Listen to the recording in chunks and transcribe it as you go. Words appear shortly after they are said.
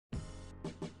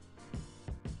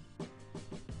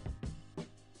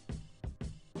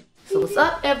What's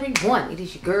up, everyone? It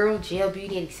is your girl Gel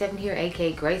Beauty 87 here,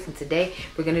 aka Grace, and today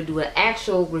we're gonna do an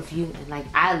actual review and like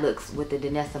eye looks with the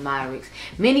Danessa Myricks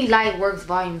Mini Lightworks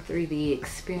Volume 3 The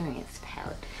Experience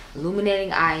Palette,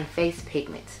 illuminating eye and face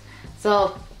pigments.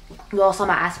 So you all saw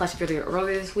my eye swatch video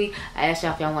earlier this week. I asked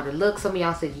y'all if y'all wanted to look. Some of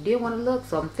y'all said you did want to look,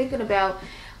 so I'm thinking about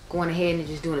going ahead and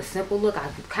just doing a simple look. I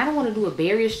kind of want to do a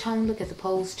berryish tone look as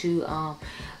opposed to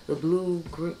the blue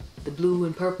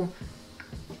and purple.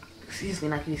 Excuse me,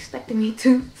 like you expected me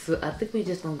to. So I think we're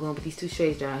just gonna go in with these two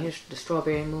shades down. Here's the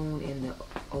Strawberry Moon and the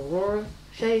Aurora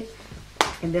shade.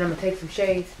 And then I'm gonna take some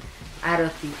shades out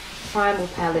of the Primal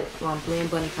palette from Blend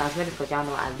Bunny Cosmetics, because y'all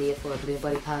know I live for a Blend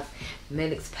Bunny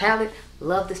Cosmetics palette.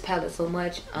 Love this palette so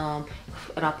much. And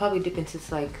I'll probably dip into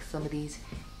like some of these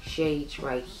shades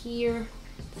right here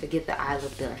to get the eye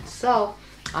look done. So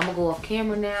I'm gonna go off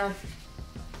camera now,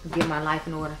 get my life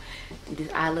in order, do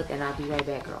this eye look, and I'll be right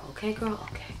back, girl. Okay, girl?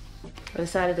 Okay. I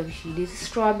decided that this is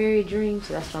Strawberry Dream,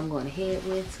 so that's what I'm going ahead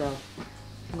with. So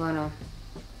I'm gonna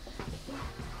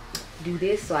do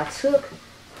this. So I took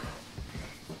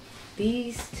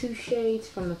these two shades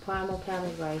from the Primal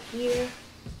palette right here,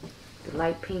 the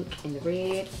light pink and the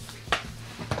red,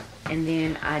 and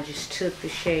then I just took the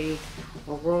shade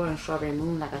Aurora and Strawberry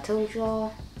Moon like I told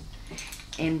y'all,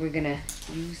 and we're gonna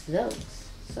use those.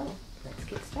 So let's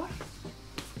get started.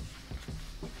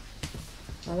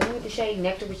 I'm going with the shade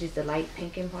Nectar, which is the light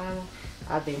pink and primal.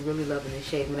 I've been really loving this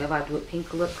shade. Whenever I do a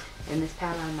pink look in this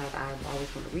palette, I'm like, I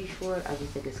always want to reach for it. I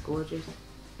just think it's gorgeous.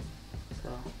 So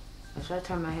I try to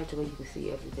turn my head to where you can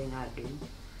see everything I do,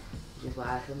 which is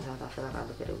why sometimes I feel like I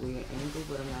look at a weird angle,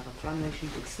 but I'm trying to make sure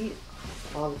you can see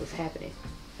all of what's happening.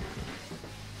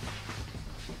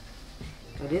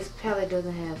 Now this palette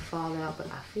doesn't have fallout, but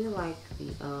I feel like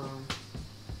the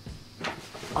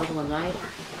other one, right?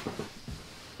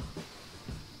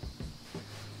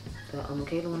 The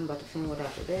Makeup one I'm about to film with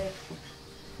after this.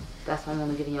 That's why I'm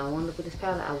only giving y'all one look at this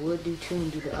palette. I would do two and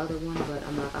do the other one, but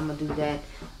I'm gonna do that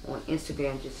on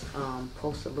Instagram. Just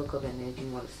post a look of it, and then if you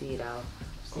want to see it, I'll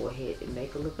go ahead and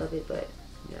make a look of it. But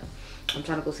yeah, I'm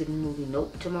trying to go see the movie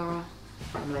Nope tomorrow.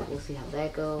 I'm like, we'll see how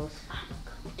that goes. I'm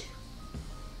going to.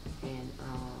 And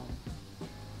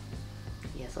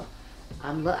yeah, so I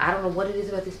don't know what it is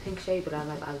about this pink shade, but I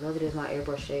love it as my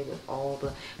airbrush shade with all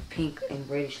the pink and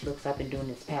reddish looks I've been doing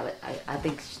this palette. I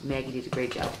think Maggie did a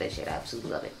great job with that shade. I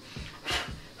absolutely love it.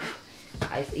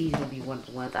 It's easy to be one of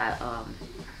the ones I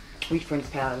reach for in this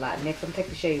palette a lot. Next, I'm gonna take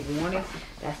the shade Warning.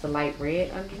 That's the light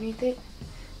red underneath it,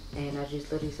 and I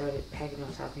just literally started packing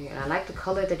on top here. And I like the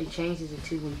color that it changes it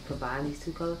to when you combine these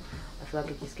two colors. I feel like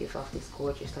it just gives off this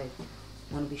gorgeous, like,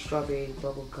 wanna be strawberry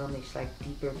bubble gumish, like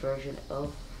deeper version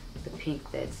of the pink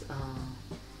that's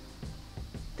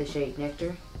the shade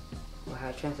Nectar, or how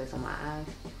it translates on my eyes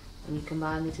when you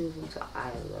combine the two of them. So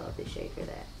I love this shade for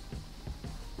that.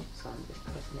 So I'm just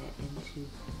pressing that into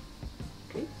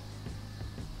crease.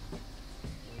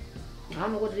 I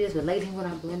don't know what it is, but lately when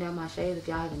I blend out my shades, if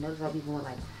y'all haven't noticed, I'll be going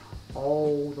like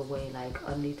all the way like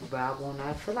underneath the brow bone.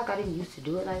 I feel like I didn't used to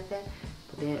do it like that,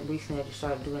 but then recently I just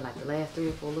started doing like the last 3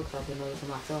 or 4 looks. I've been noticing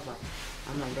myself like,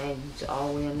 I'm like, dang, you should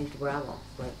all the way underneath the brow bone.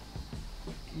 But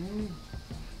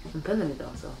I'm feeling it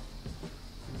though, so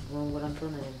I'm doing what I'm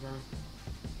feeling every time.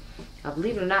 Now,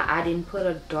 believe it or not, I didn't put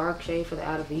a dark shade for the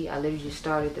outer V. I literally just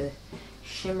started the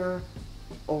shimmer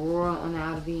Aurora on the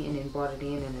outer V and then brought it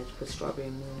in and then put Strawberry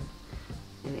Moon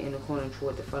in the inner corner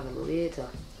toward the front of the lid. So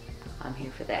I'm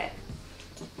here for that.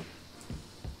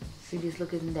 See, this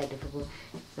look isn't that difficult.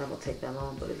 It's not gonna take that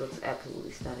long, but it looks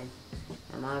absolutely stunning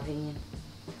in my opinion.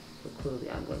 But clearly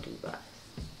I'm going to revise.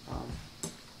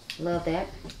 Love that.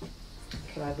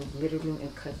 Okay, I do glitter glue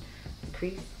and cut the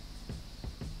crease.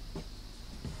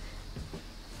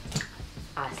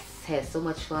 I had so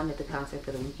much fun at the concert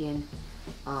for the weekend.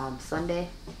 Sunday,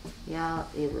 y'all,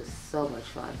 it was so much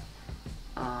fun.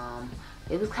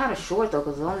 It was kind of short though,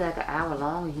 because it was only like an hour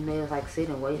long, and he made us like sit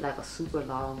and wait like a super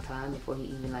long time before he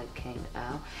even like came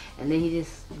out. And then he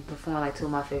just performed like 2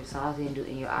 of my favorite songs. He didn't do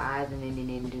In Your Eyes, and then he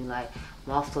didn't do like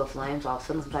Moth to a Flame. So I was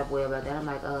feeling some type of way about that. I'm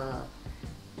like,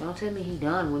 don't tell me he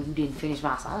done when you didn't finish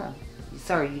my song.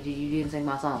 Sir, you didn't sing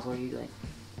my songs. What are you doing?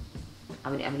 I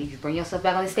mean, you bring yourself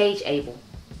back on the stage, Abel.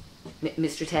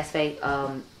 Mr. Tesfaye,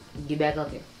 get back up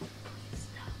here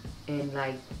and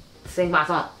like sing my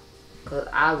song. Cause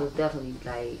I was definitely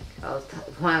like, I was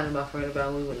whining to my friend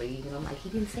about when we were leaving. I'm like, he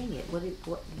didn't sing it.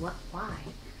 Why?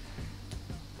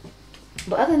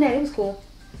 But other than that, it was cool.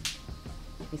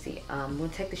 Let me see. I'm gonna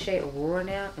take the shade Aurora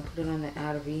now and put it on the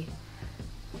outer V.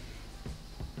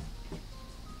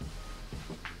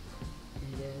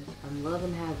 And I'm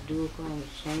loving how dual chrome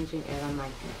is changing, and I'm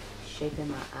like shaping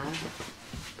my eye.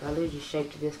 But I literally just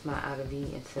shaped this my outer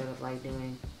V instead of like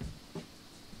doing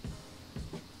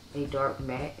a dark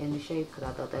matte in the shape, because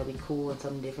I thought that would be cool and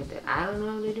something different that I don't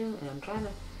normally do. And I'm trying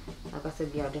to, like I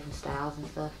said, get out different styles and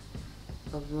stuff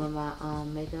of doing my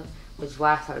makeup, which is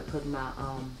why I started putting my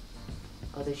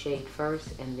other shade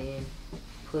first and then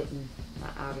putting my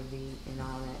outer V and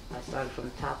all that. I started from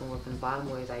the top and worked from the bottom,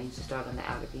 whereas I used to start on the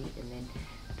outer V and then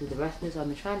do the rest of it. So I've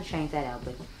been trying to change that out,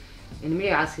 but in the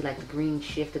mirror I see like the green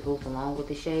shift that goes along with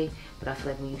the shade, but I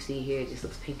feel like when you see here it just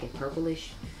looks pink and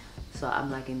purplish. So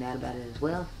I'm liking that about it as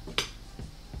well.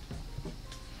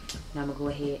 Now I'm gonna go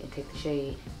ahead and take the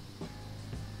shade,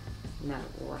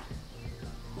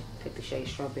 take the shade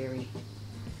Strawberry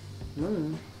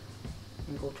Moon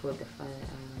and go toward the front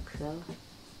like so.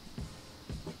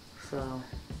 So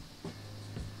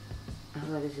I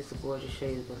feel like it's just a gorgeous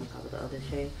shade that goes on top of the other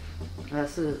shade.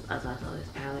 As soon as I saw this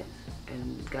palette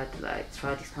and got to like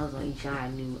try these colors on each eye, I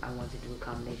knew I wanted to do a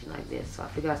combination like this. So I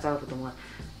figured I'd start off with the one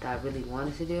that I really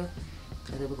wanted to do,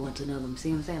 and then we're going to another one. See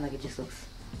what I'm saying? Like, it just looks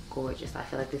gorgeous. I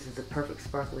feel like this is the perfect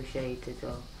sparkly shade to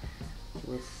go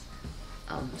with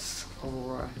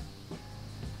Aurora.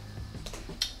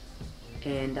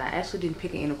 And I actually didn't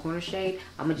pick an inner corner shade.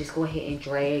 I'm gonna just go ahead and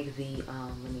drag the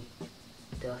let me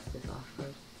dust this off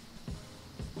first.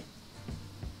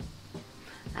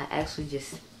 I actually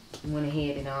just went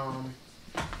ahead and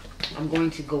I'm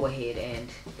going to go ahead and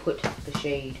put the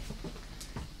shade,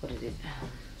 what is it,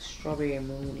 Strawberry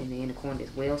Moon in the inner corner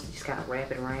as well. So just kind of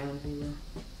wrap it around, if you will.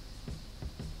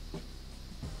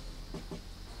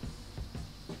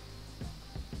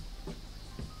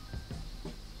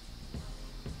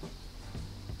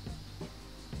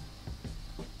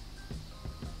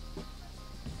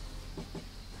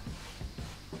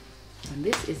 And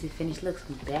this is the finished look. So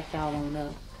we back y'all on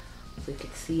up so you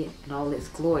can see it in all its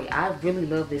glory. I really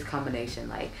love this combination.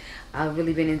 Like, I've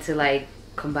really been into like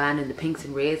combining the pinks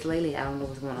and reds lately. I don't know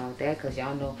what's going on with that, because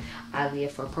y'all know I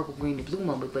live for a purple, green, and blue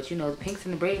moment. But you know, the pinks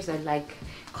and the reds are like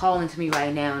calling to me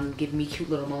right now and giving me cute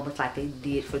little moments like they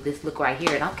did for this look right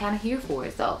here. And I'm kind of here for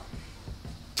it. So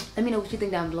let me know what you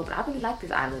think down below. But I really like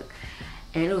this eye look.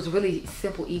 And it was a really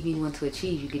simple, easy one to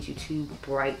achieve. You get you two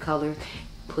bright colors.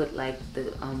 Put like the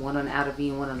one on the outer V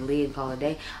and one on the lid and call it a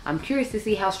day. I'm curious to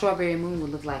see how Strawberry Moon would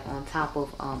look like on top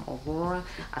of Aurora.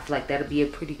 I feel like that'll be a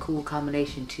pretty cool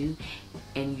combination too.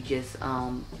 And you just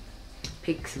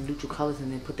pick some neutral colors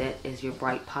and then put that as your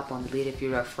bright pop on the lid if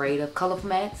you're afraid of colorful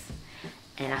mattes.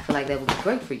 And I feel like that would be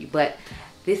great for you. But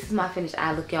this is my finished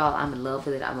eye look, y'all. I'm in love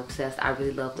with it. I'm obsessed. I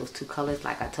really love those two colors.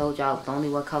 Like I told y'all, the only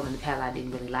one color in the palette I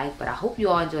didn't really like. But I hope you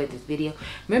all enjoyed this video.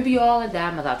 Remember, you all are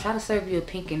diamonds. I'll try to serve you a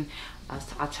pink and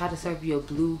I'll try to serve you a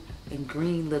blue and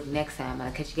green look next time.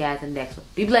 I'll catch you guys in the next one.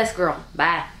 Be blessed, girl.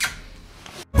 Bye.